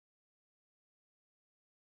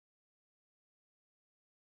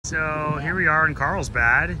So here we are in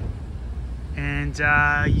Carlsbad, and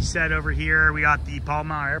you said over here we got the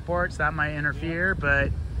Palma Airport, so that might interfere,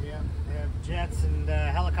 but... Yeah, they have jets and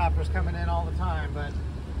helicopters coming in all the time, but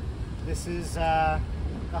this is the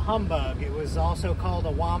Hummbug. It was also called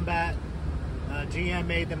a Wombat. GM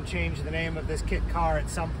made them change the name of this kit car at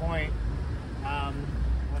some point.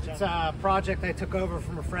 It's a project I took over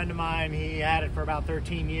from a friend of mine. He had it for about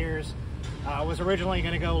 13 years. Was originally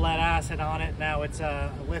going to go lead acid on it. Now it's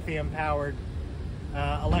a lithium-powered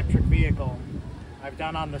electric vehicle. I've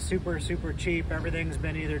done on the super cheap. Everything's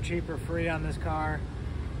been either cheap or free on this car,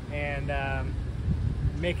 and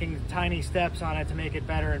making tiny steps on it to make it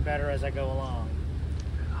better and better as I go along.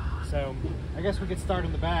 So I guess we could start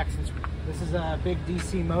in the back, since this is a big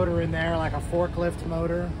DC motor in there, like a forklift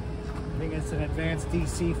motor. I think it's an advanced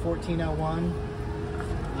DC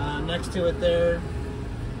 1401. Next to it there,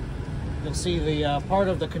 you'll see the part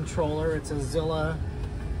of the controller. It's a Zilla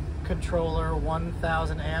controller,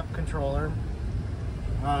 1000 amp controller.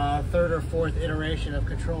 Third or fourth iteration of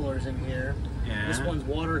controllers in here. Yeah. This one's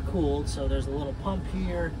water cooled, so there's a little pump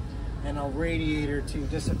here and a radiator to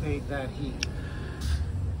dissipate that heat.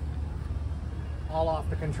 All off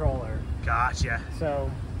the controller. Gotcha.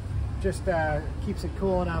 So just keeps it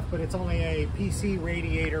cool enough, but it's only a PC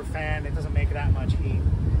radiator fan. It doesn't make that much heat.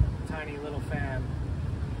 Tiny little fan.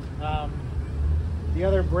 The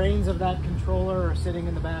other brains of that controller are sitting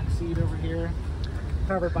in the back seat over here,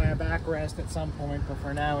 covered by a backrest at some point, but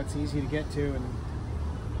for now it's easy to get to and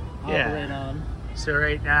operate on. So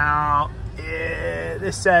right now,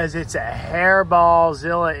 this says it's a hairball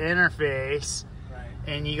Zilla interface, right?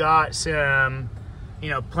 And you got some,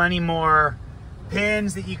 plenty more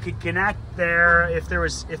pins that you could connect there if there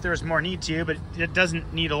was more need to, but it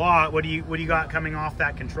doesn't need a lot. What do you got coming off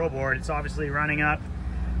that control board? It's obviously running up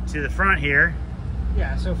to the front here.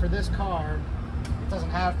 Yeah, so for this car, it doesn't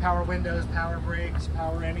have power windows, power brakes,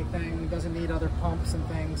 power anything. It doesn't need other pumps and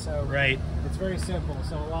things, so right. It's very simple.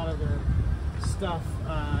 So a lot of the stuff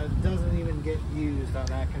doesn't even get used on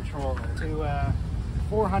that controller. To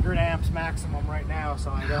 400 amps maximum right now,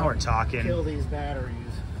 so I don't kill these batteries.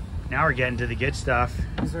 Now we're getting to the good stuff.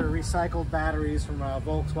 These are recycled batteries from a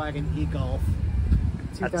Volkswagen e-Golf,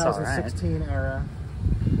 2016 era.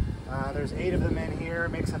 There's 8 of them in here. It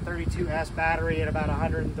makes a 32S battery at about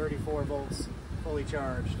 134 volts, fully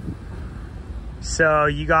charged. So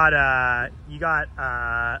you got a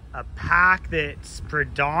pack that's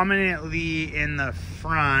predominantly in the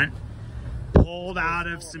front, pulled out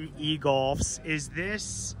of some e-Golfs. Is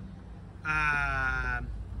this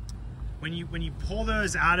when you pull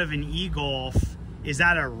those out of an e-Golf, is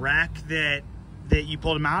that a wreck that you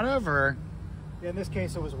pulled them out of, or? In this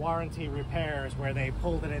case, it was warranty repairs where they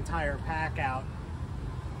pulled an entire pack out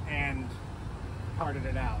and parted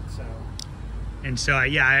it out. So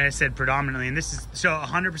yeah, I said predominantly, and this is so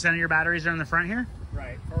 100% of your batteries are in the front here.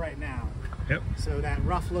 Right, for right now. Yep. So that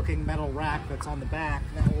rough-looking metal rack that's on the back,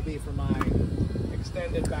 that will be for my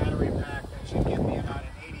extended battery pack. That should give me about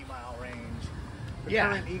an 80-mile range. The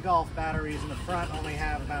current e-Golf batteries in the front only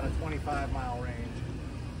have about a 25-mile range.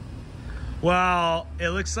 Well, it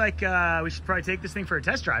looks like we should probably take this thing for a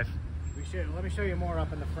test drive. We should. Let me show you more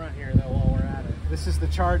up in the front here, though, while we're at it. This is the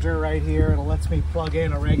charger right here. It lets me plug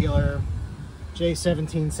in a regular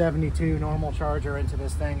J1772 normal charger into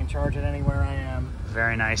this thing and charge it anywhere I am.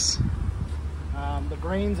 Very nice. The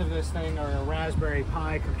brains of this thing are a Raspberry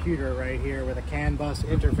Pi computer right here with a CAN bus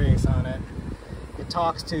interface on it. It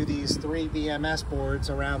talks to these 3 BMS boards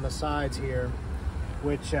around the sides here,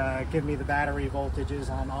 which give me the battery voltages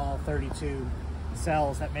on all 32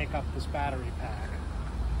 cells that make up this battery pack.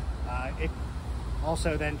 It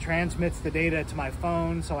also then transmits the data to my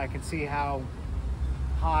phone so I can see how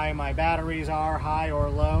high my batteries are, high or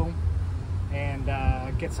low, and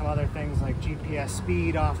get some other things like GPS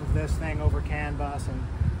speed off of this thing over CAN bus,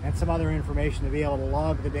 and some other information to be able to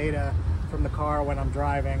log the data from the car when I'm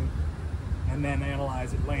driving and then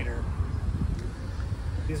analyze it later.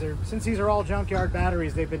 Since these are all junkyard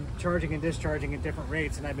batteries, they've been charging and discharging at different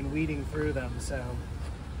rates, and I've been weeding through them, so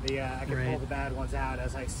I can pull the bad ones out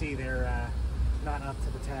as I see they're not up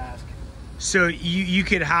to the task. So you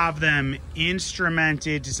could have them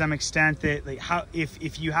instrumented to some extent, that like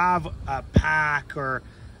if you have a pack or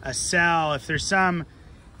a cell, if there's some,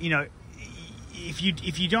 if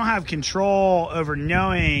you don't have control over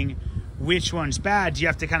knowing which one's bad, do you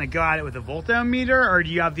have to kind of go at it with a voltometer, or do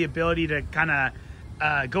you have the ability to kind of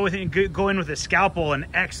go in with a scalpel and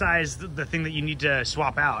excise the thing that you need to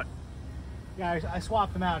swap out? Yeah, I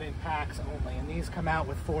swap them out in packs only, and these come out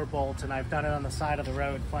with 4 bolts, and I've done it on the side of the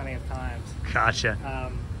road plenty of times.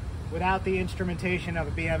 Gotcha. without the instrumentation of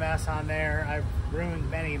a BMS on there, I've ruined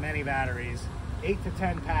many batteries. 8 to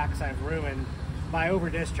 10 packs I've ruined by over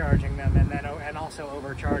discharging them and also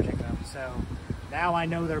overcharging them. So now I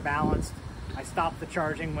know they're balanced. I stop the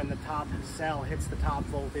charging when the top cell hits the top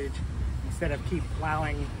voltage instead of keep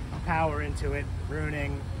plowing power into it,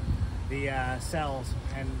 ruining the cells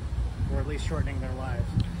or at least shortening their lives.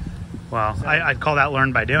 Well, So, I'd call that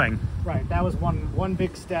learn by doing. right, that was one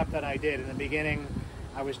big step that I did in the beginning.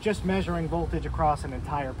 I was just measuring voltage across an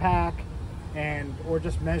entire pack or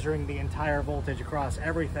just measuring the entire voltage across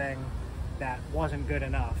everything. That wasn't good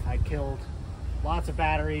enough. I killed lots of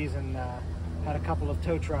batteries and had a couple of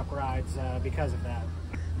tow truck rides because of that.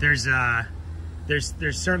 There's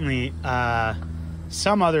certainly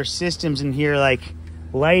some other systems in here, like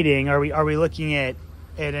lighting. Are we looking at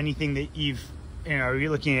anything that are you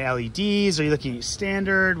looking at LEDs? Are you looking at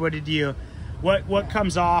standard? What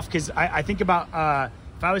comes off? Because I think about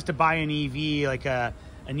if I was to buy an EV, like a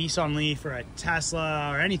Nissan Leaf or a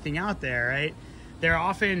Tesla or anything out there, right? They're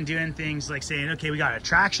often doing things like saying, okay, we got a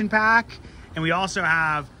traction pack and we also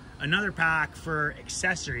have another pack for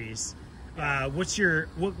accessories.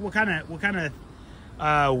 What kind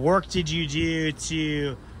of work did you do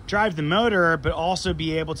to drive the motor, but also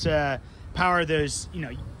be able to power those?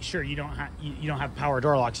 Sure, you don't have power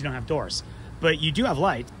door locks, you don't have doors, but you do have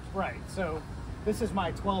light. Right. So this is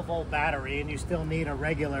my 12-volt battery, and you still need a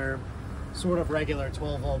regular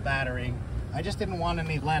 12-volt battery. I just didn't want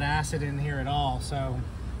any lead acid in here at all. So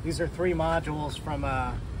these are 3 modules from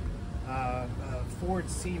a Ford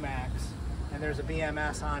C-Max, and there's a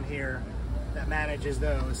BMS on here that manages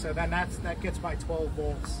those. So then that gets my 12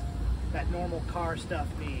 volts that normal car stuff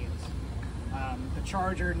needs. The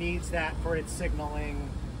charger needs that for its signaling.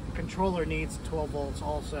 The controller needs 12 volts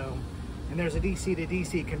also. And there's a DC to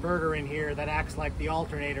DC converter in here that acts like the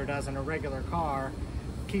alternator does in a regular car,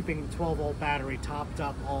 keeping the 12-volt battery topped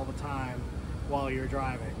up all the time while you're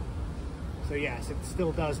driving. So yes, it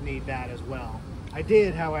still does need that as well. I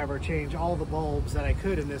did, however, change all the bulbs that I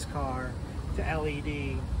could in this car to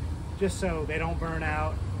LED, just so they don't burn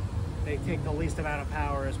out, they take the least amount of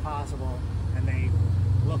power as possible, and they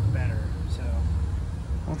look better. So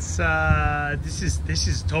this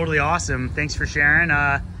is totally awesome. Thanks for sharing.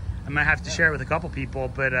 I might have to share it with a couple people,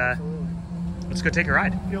 but let's go take a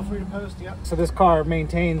ride. Feel free to post. Yep. So this car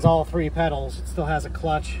maintains all 3 pedals. It still has a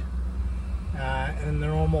clutch and the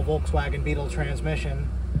normal Volkswagen Beetle transmission,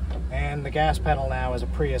 and the gas pedal now is a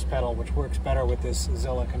Prius pedal, which works better with this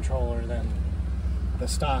Zilla controller than the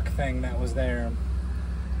stock thing that was there.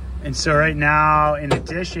 And so right now, in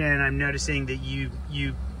addition, I'm noticing that you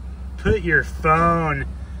put your phone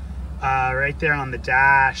right there on the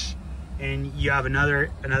dash, and you have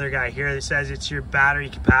another guy here that says it's your battery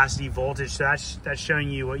capacity voltage. So that's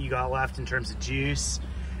showing you what you got left in terms of juice.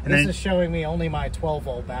 And this is showing me only my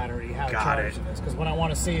 12-volt battery, how charged it is. Because what I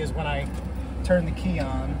want to see is when I turn the key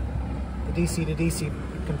on, the DC to DC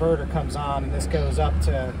converter comes on, and this goes up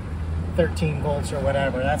to 13 volts or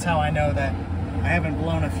whatever. That's how I know that I haven't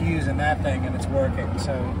blown a fuse in that thing and it's working.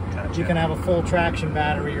 So you can have a full traction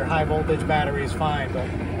battery, your high voltage battery is fine, but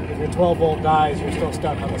if your 12-volt dies, you're still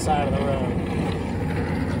stuck on the side of the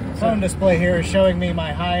road. Phone display here is showing me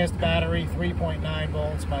my highest battery, 3.9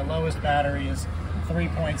 volts. My lowest battery is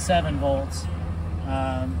 3.7 volts.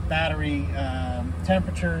 Battery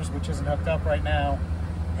temperatures, which isn't hooked up right now,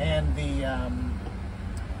 and the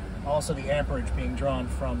also the amperage being drawn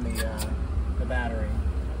from the battery.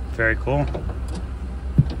 Very cool.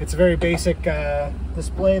 It's a very basic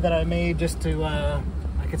display that I made just to I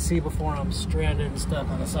could see before I'm stranded and stuck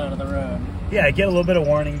on the side of the road. Yeah, get a little bit of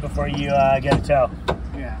warning before you get a tow.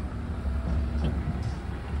 Yeah.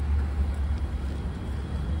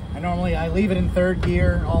 I leave it in 3rd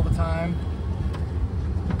gear all the time.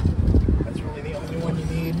 That's really the only one you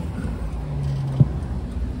need,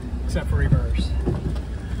 except for reverse.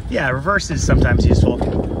 Yeah, reverse is sometimes useful.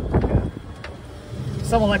 Yeah.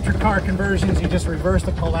 Some electric car conversions, you just reverse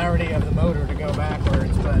the polarity of the motor to go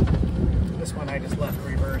backwards, but this one I just left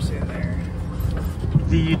reverse in there.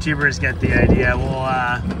 The YouTubers get the idea.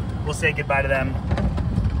 We'll say goodbye to them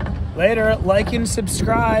later. Like and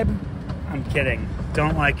subscribe. I'm kidding.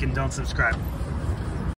 Don't like and don't subscribe.